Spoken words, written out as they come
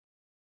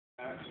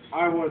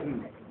I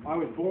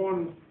was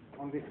born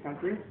on this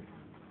country,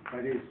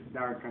 that is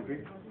Darug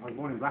country. I was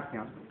born in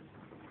Blacktown.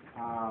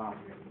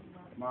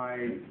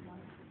 My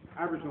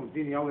Aboriginal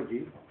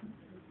genealogy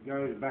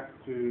goes back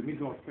to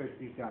mid-north coast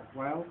New South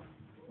Wales,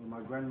 when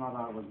my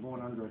grandmother was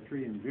born under a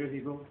tree in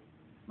Jerseyville.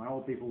 My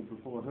old people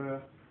before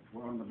her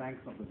were on the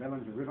banks of the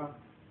Bellinger River,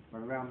 but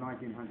around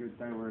 1900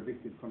 they were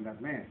evicted from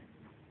that land.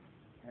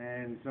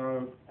 And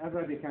so as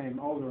I became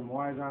older and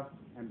wiser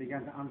and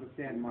began to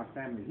understand my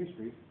family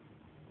history,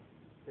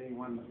 seeing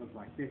one that looked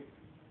like this,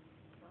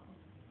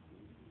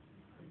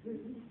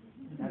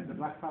 that's the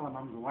black fella,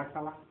 mum's the white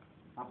fella.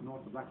 Up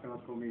north the black fellas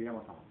call me the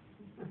yellow fella.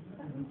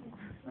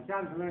 I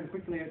started to learn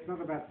quickly it's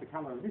not about the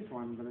colour of this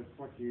one, but it's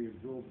what you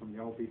absorb from the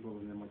old people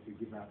and then what you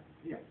give out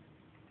here.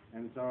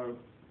 And so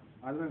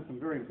I learned some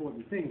very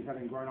important things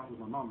having grown up with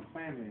my mum's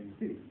family in the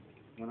city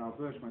when I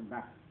first went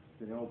back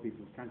to the old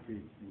people's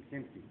country in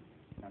Kempsey,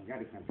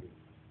 Gadi country.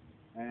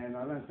 And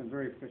I learned some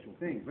very special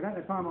things. But at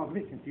the time I was a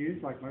bit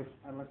confused, like most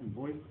adolescent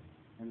boys.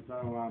 And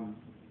so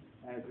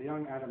as a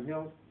young Adam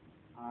Hill,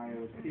 I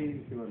was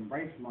keen to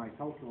embrace my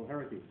cultural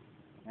heritage.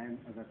 And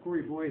as a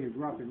Koori boy who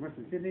grew up in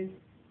Western Sydney,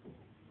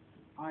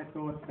 I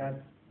thought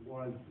that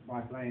was by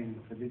playing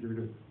the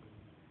didgeridoo.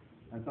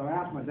 And so I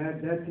asked my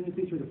dad, "Dad, can you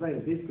teach me to play the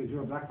disk because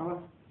you're a black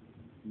fella?"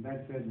 And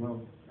Dad said,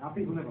 "Well, our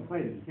people never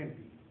played it in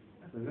Kempsey.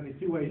 So there's only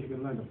two ways you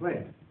can learn to play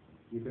it.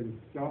 You can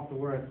go off to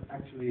where it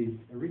actually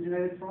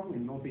originated from,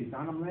 in Northeast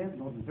Arnhem Land,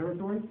 Northern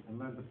Territory, and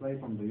learn to play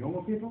from the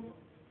Yolngu people,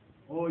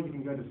 or you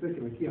can go to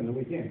Circular Quay on the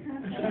weekend."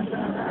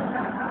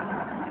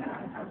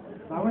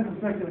 So I went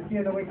to Circular Quay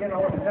on the weekend, I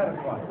wasn't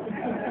satisfied.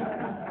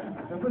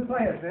 Some good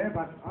players there,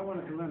 but I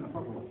wanted to learn the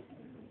proper way.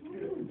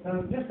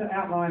 So just to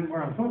outline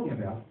where I'm talking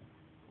about,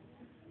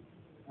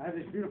 I have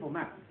this beautiful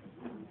map,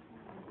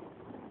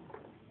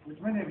 which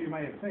many of you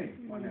may have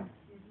seen by now.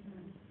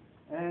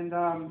 And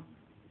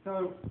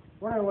so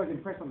what I always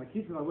impress on the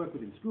kids that I work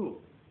with in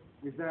school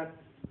is that,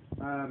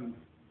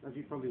 as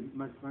you probably,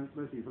 most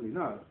of you probably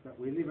know, that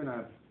we live in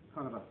a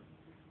kind of a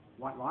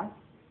white life,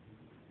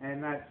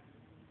 and that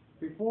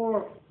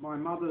before my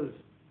mother's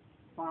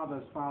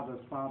father's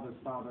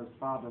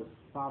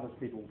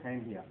people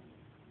came here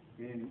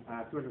in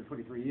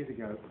 223 years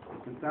ago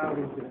and sailed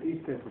into the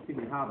east coast of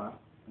Sydney Harbour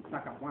and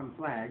stuck up one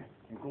flag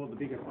and called the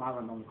biggest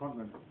island on the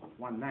continent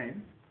one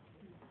name,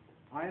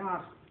 I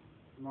asked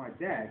my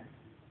dad,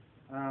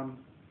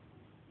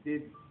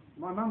 did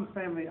my mum's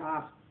family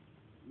ask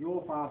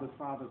your father's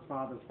times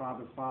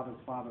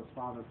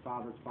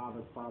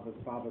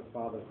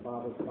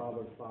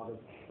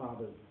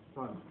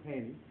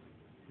 10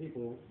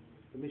 people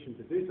permission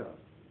to do so?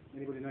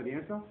 Anybody know the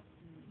answer?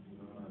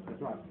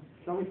 That's right.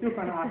 So we're still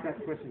going to ask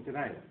that question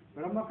today,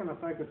 but I'm not going to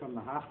focus on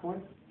the harsh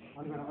point.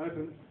 I'm going to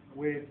open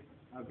with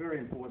a very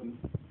important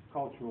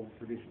cultural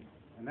tradition,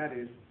 and that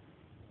is,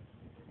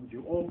 would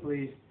you all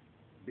please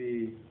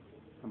be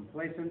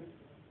complacent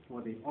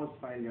for the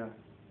Australia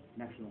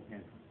national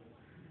anthem.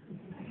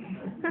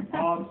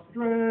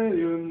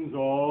 Australians,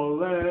 all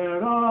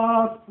let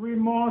us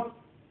remorse,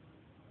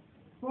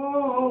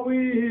 for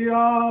we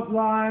are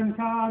blind,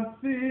 can't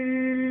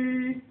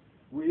see.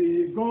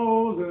 We've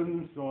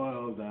golden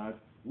soil that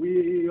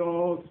we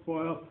all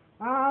spoil.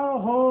 Our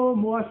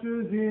home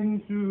washes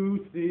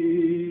into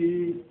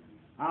sea.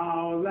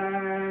 Our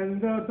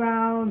land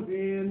abounds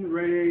in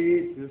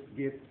racist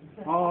gifts,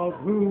 of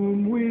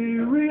whom we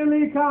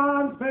really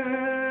can't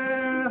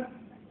bear.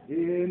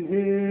 In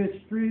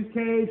history's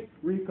cage,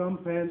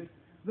 recompense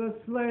the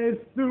slaves.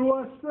 Do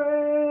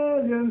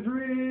Australians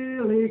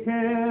really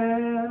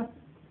care?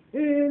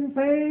 In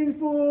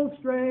painful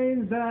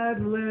strains that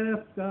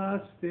left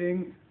us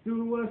sting,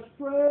 do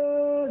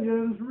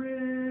Australians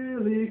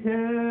really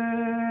care?